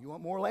problem. You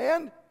want more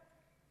land?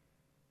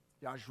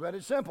 Joshua said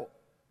it's simple.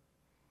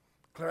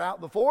 Clear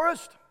out the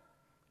forest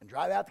and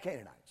drive out the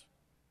Canaanites.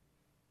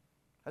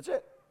 That's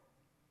it.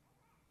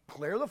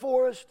 Clear the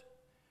forest,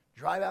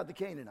 drive out the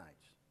Canaanites.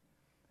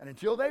 And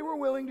until they were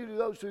willing to do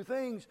those two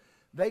things,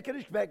 they could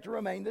expect to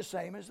remain the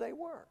same as they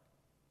were.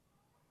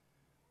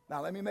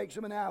 Now let me make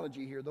some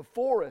analogy here. The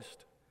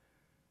forest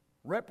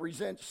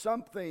represents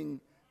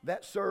something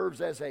that serves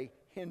as a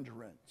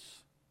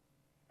hindrance.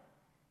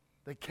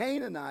 The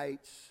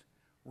Canaanites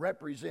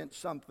represent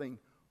something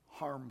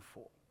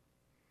harmful.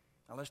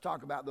 Now let's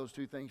talk about those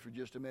two things for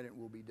just a minute and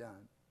we'll be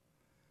done.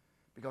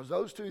 Because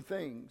those two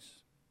things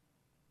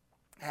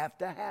have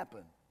to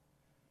happen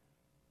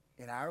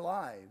in our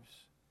lives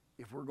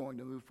if we're going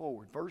to move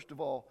forward. First of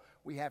all,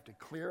 we have to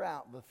clear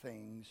out the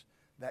things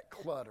that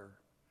clutter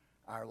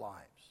our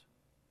lives.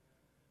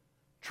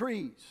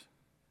 Trees.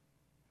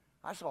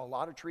 I saw a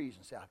lot of trees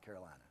in South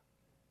Carolina.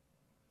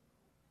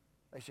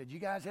 They said, "You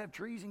guys have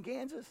trees in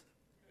Kansas?"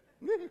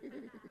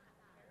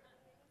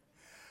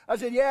 I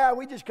said, "Yeah,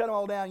 we just cut them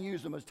all down and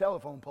use them as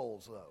telephone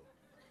poles, though."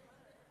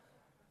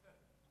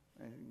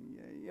 And,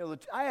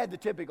 I had the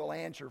typical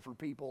answer for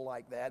people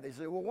like that. They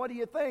said, "Well, what do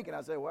you think?" And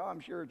I said, "Well, I'm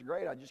sure it's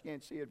great. I just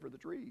can't see it for the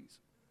trees."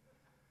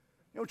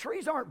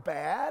 Trees aren't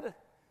bad.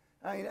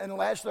 I mean,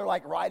 unless they're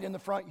like right in the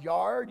front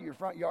yard. Your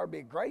front yard would be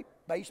a great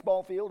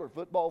baseball field or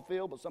football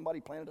field, but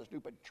somebody planted a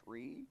stupid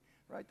tree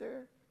right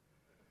there.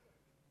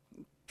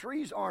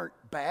 Trees aren't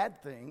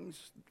bad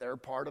things. They're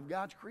part of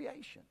God's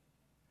creation.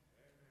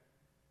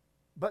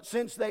 But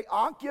since they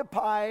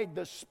occupied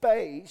the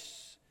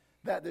space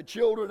that the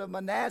children of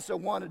Manasseh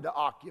wanted to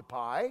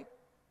occupy,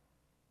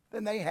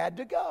 then they had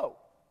to go.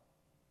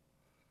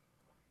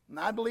 And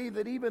I believe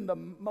that even the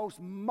most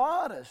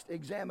modest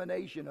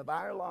examination of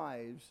our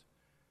lives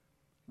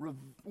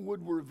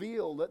would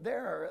reveal that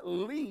there are at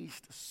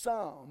least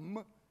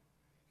some,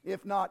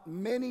 if not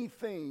many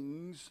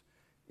things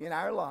in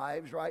our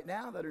lives right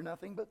now that are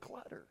nothing but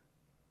clutter.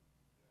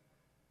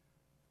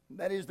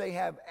 That is, they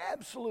have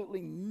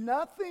absolutely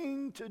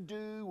nothing to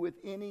do with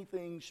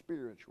anything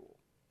spiritual.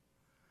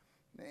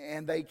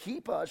 And they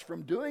keep us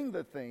from doing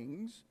the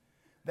things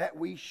that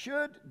we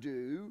should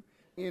do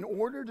in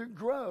order to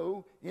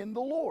grow in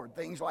the Lord.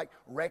 Things like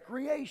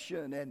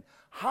recreation and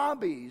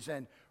hobbies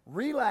and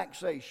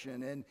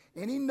relaxation and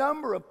any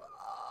number of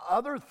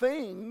other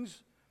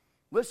things.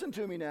 Listen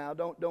to me now.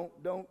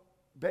 Don't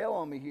bail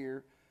on me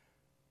here.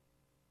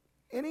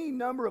 Any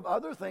number of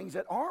other things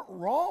that aren't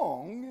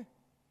wrong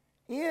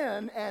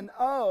in and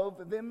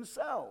of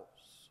themselves.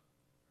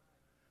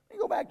 Let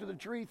me go back to the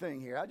tree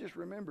thing here. I just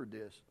remembered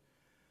this.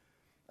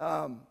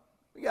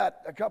 We got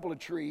a couple of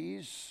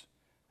trees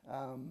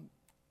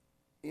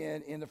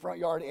in the front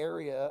yard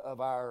area of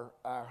our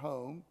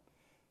home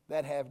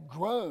that have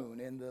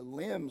grown, and the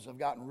limbs have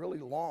gotten really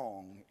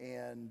long.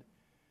 And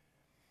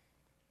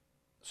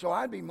so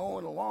I'd be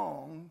mowing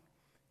along,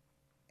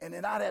 and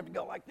then I'd have to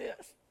go like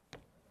this.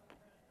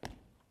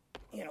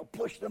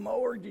 Push the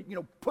mower,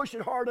 push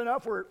it hard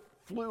enough where it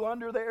flew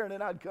under there, and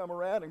then I'd come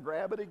around and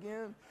grab it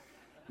again.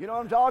 You know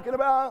what I'm talking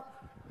about?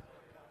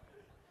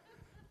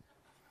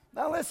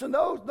 Now listen,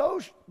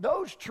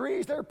 those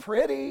trees, they're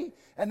pretty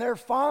and they're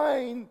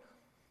fine,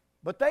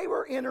 but they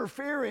were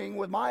interfering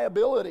with my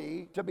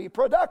ability to be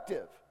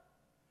productive.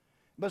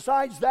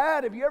 Besides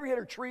that, have you ever hit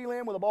a tree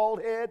limb with a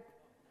bald head?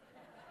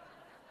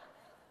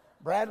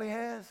 Bradley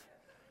has.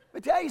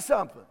 Let me tell you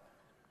something.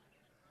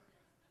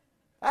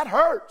 That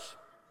hurts.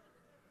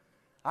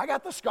 I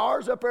got the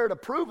scars up there to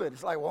prove it.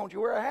 It's like, won't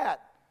you wear a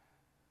hat?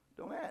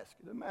 Don't ask.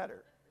 It doesn't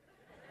matter.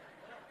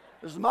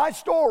 This is my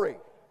story.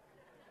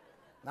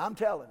 And I'm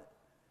telling it.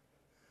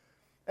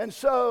 And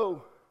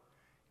so,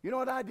 you know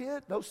what I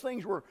did? Those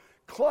things were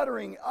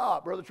cluttering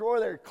up. Brother Troy,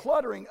 they're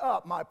cluttering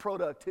up my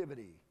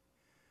productivity.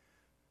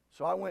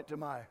 So I went to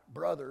my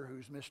brother,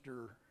 who's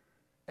Mr.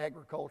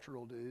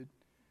 Agricultural dude.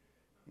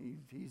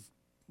 He's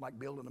like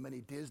building a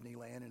mini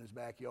Disneyland in his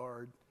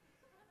backyard.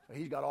 So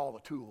he's got all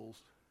the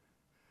tools.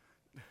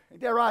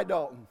 Ain't that right,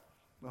 Dalton?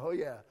 Oh,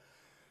 yeah.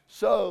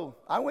 So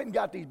I went and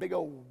got these big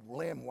old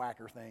limb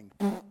whacker things.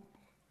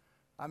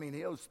 I mean,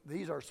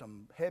 these are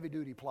some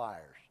heavy-duty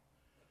pliers.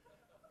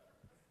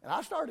 And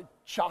I started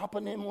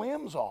chopping them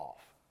limbs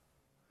off.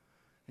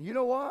 And you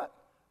know what?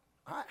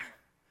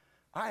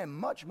 I am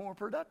much more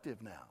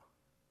productive now.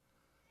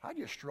 I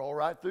just stroll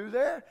right through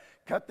there,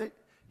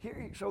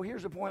 So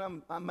here's the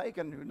point I'm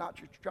making, not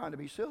just trying to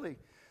be silly.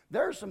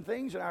 There are some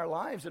things in our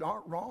lives that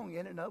aren't wrong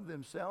in and of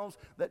themselves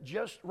that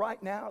just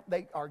right now,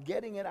 they are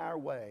getting in our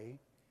way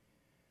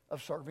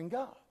of serving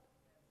God.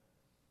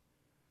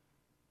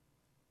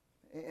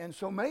 And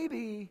so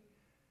maybe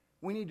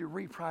we need to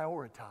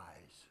reprioritize.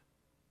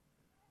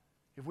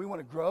 If we want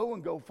to grow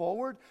and go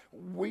forward,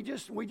 we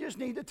just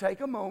need to take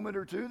a moment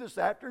or two this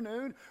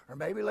afternoon or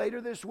maybe later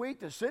this week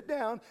to sit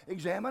down,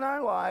 examine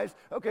our lives.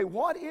 Okay,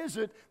 what is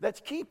it that's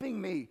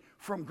keeping me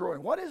from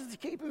growing? What is it that's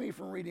keeping me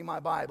from reading my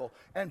Bible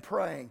and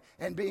praying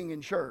and being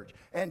in church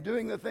and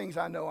doing the things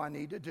I know I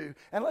need to do?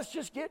 And let's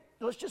just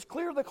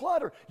clear the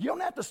clutter. You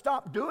don't have to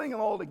stop doing them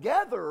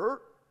altogether,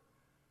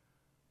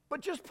 but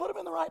just put them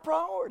in the right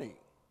priority.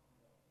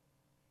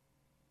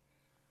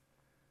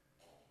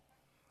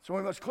 So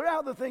we must clear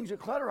out the things that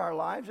clutter our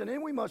lives, and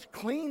then we must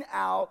clean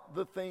out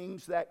the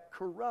things that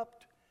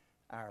corrupt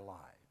our lives.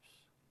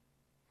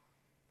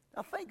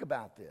 Now think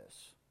about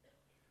this.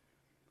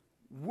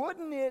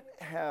 Wouldn't it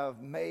have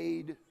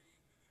made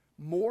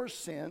more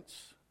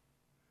sense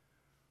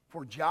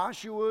for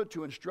Joshua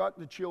to instruct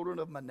the children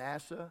of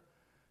Manasseh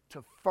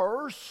to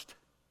first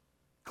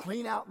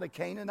clean out the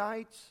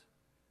Canaanites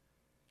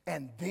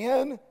and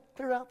then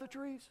clear out the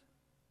trees?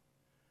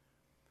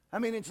 I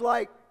mean, it's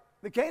like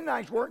the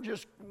Canaanites weren't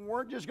just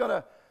going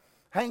to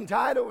hang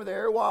tight over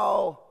there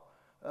while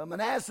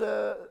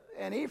Manasseh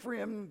and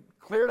Ephraim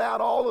cleared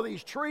out all of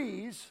these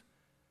trees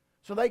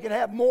so they could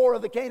have more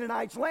of the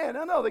Canaanites' land.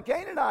 No, the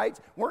Canaanites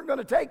weren't going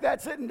to take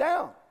that sitting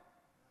down.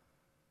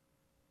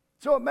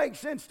 So it makes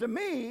sense to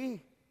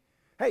me,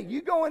 hey,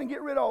 you go in and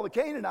get rid of all the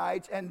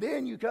Canaanites and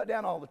then you cut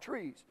down all the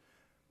trees.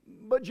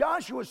 But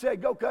Joshua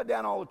said, go cut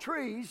down all the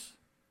trees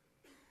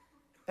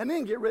and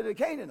then get rid of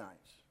the Canaanites.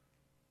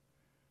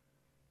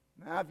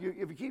 Now, if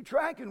you keep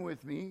tracking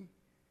with me,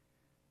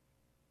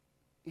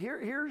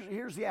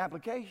 here's the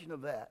application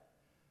of that.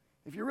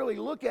 If you really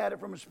look at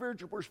it from a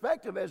spiritual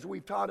perspective, as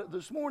we've taught it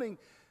this morning,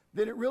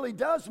 then it really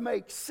does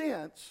make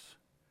sense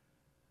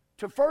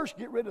to first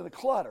get rid of the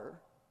clutter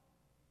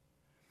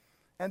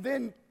and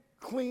then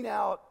clean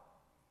out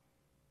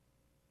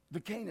the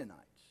Canaanites.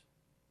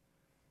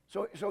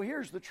 So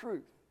here's the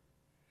truth.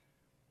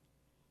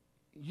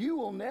 You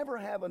will never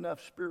have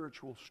enough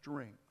spiritual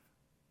strength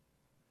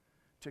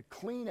to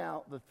clean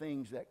out the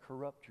things that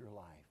corrupt your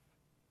life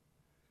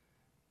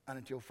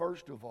until,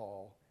 first of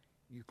all,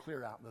 you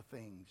clear out the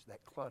things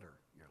that clutter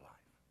your life.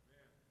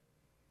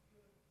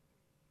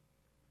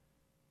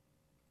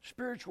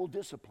 Spiritual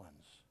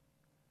disciplines,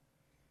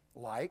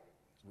 like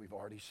we've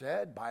already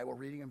said, Bible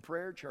reading and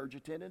prayer, church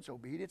attendance,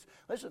 obedience.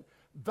 Listen,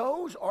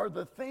 those are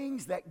the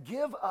things that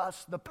give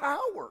us the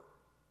power.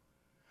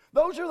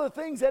 Those are the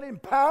things that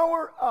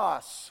empower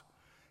us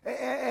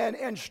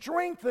and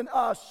strengthen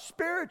us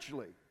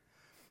spiritually.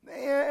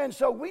 And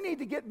so we need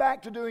to get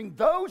back to doing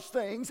those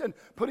things and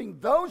putting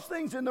those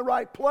things in the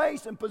right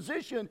place and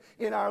position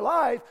in our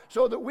life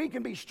so that we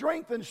can be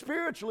strengthened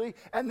spiritually,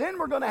 and then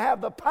we're going to have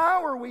the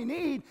power we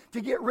need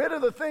to get rid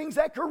of the things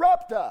that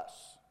corrupt us.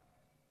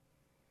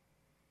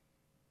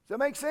 Does that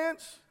make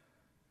sense?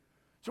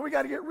 So we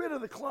got to get rid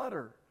of the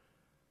clutter.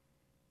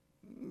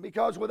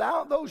 Because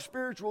without those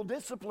spiritual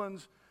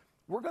disciplines,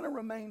 we're going to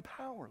remain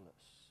powerless.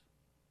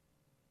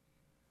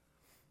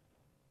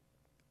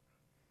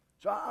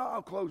 So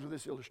I'll close with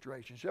this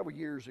illustration. Several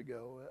years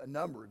ago, a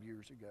number of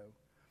years ago,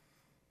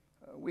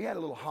 we had a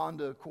little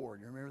Honda Accord.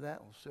 You remember that?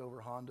 A little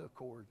silver Honda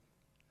Accord.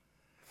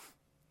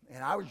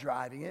 And I was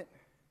driving it.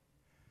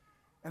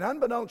 And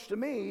unbeknownst to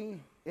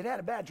me, it had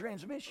a bad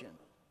transmission.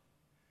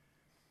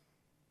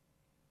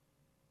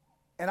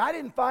 And I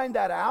didn't find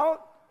that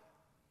out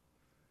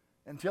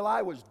until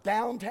I was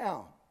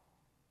downtown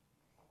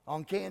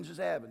on Kansas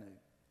Avenue.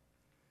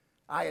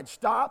 I had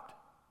stopped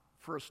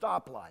for a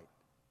stoplight,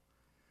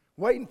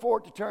 waiting for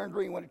it to turn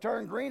green. When it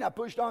turned green, I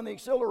pushed on the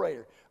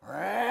accelerator.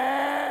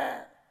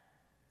 Well,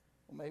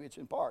 maybe it's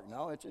in park.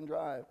 No, it's in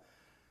drive.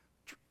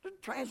 The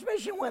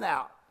transmission went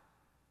out.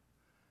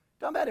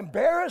 Talking about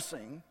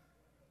embarrassing.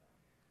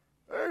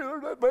 Hey,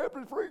 there's that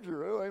Baptist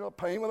preacher. Oh, ain't no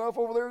payment enough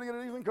over there to get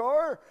a decent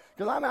car?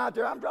 Because I'm out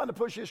there, I'm trying to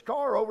push this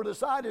car over the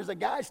side. There's a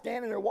guy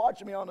standing there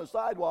watching me on the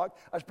sidewalk.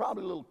 I was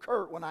probably a little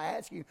curt when I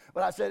asked him,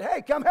 but I said,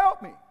 hey, come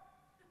help me.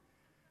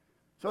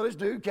 So this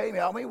dude came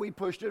help me. We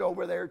pushed it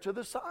over there to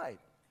the side.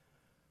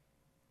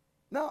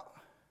 Now,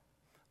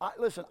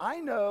 listen, I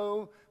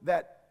know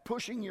that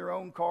pushing your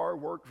own car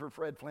worked for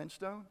Fred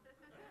Flintstone.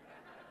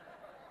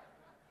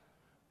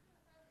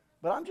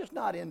 But I'm just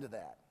not into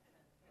that.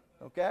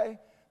 Okay?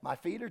 My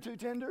feet are too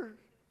tender.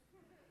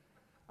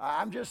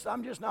 I'm just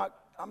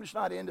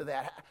not into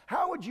that.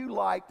 How would you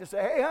like to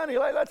say, hey, honey,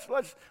 let's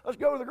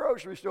go to the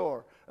grocery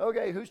store?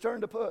 Okay, whose turn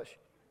to push?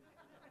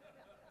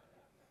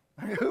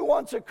 Who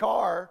wants a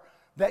car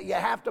that you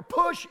have to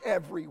push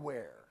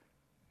everywhere?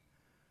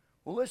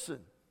 Well, listen,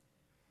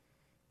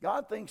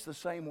 God thinks the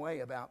same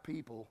way about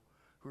people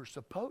who are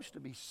supposed to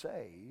be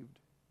saved,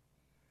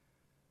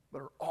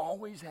 but are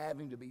always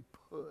having to be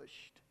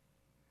pushed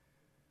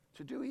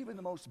to do even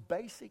the most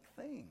basic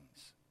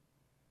things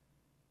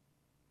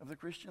of the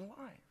Christian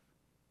life.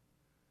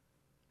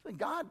 So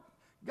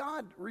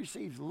God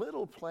receives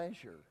little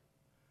pleasure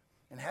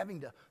in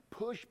having to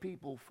push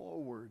people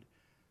forward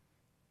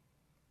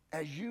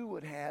as you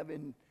would have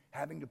in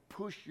having to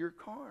push your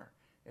car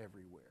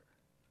everywhere.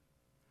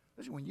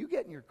 Listen, when you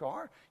get in your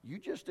car, you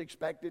just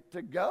expect it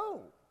to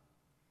go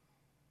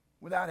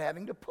without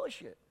having to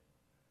push it.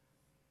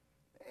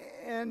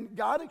 And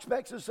God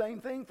expects the same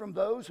thing from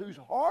those whose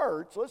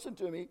hearts, listen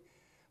to me,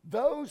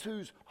 those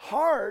whose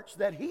hearts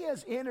that He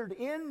has entered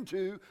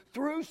into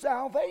through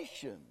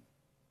salvation.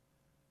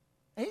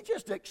 He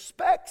just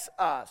expects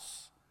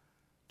us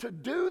to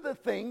do the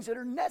things that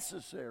are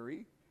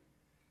necessary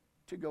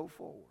to go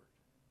forward.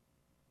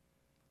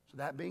 So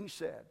that being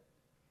said,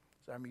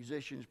 as our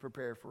musicians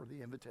prepare for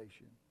the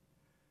invitation,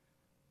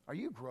 are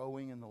you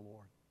growing in the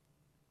Lord?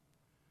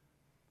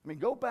 I mean,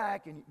 go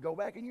back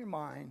in your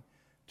mind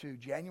to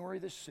January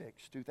the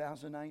 6th,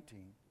 2019.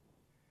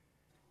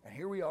 And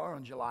here we are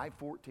on July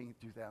 14th,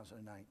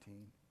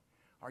 2019.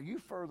 Are you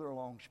further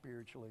along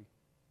spiritually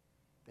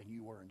than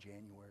you were in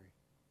January?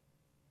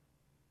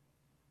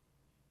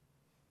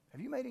 Have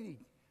you made any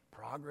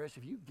progress?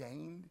 Have you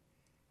gained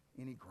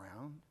any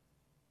ground?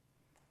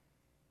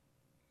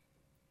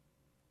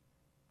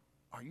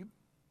 Are you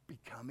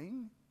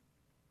becoming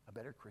a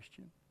better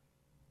Christian?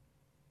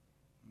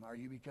 Are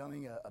you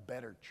becoming a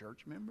better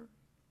church member?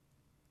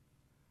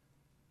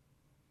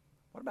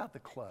 What about the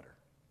clutter?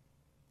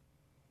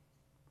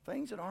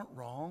 Things that aren't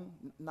wrong,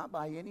 not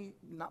by any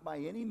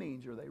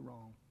means are they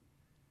wrong,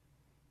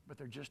 but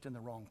they're just in the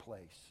wrong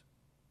place.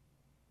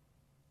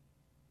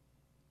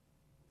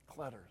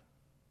 Clutter.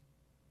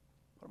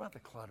 What about the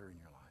clutter in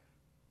your life?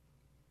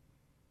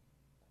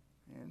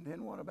 And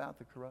then what about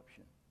the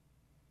corruption?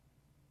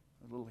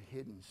 The little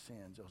hidden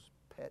sins, those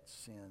pet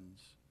sins,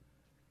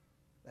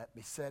 that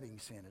besetting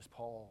sin, as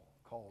Paul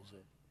calls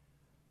it.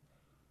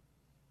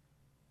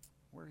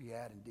 Where are you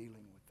at in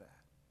dealing with that?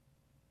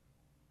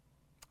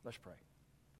 Let's pray.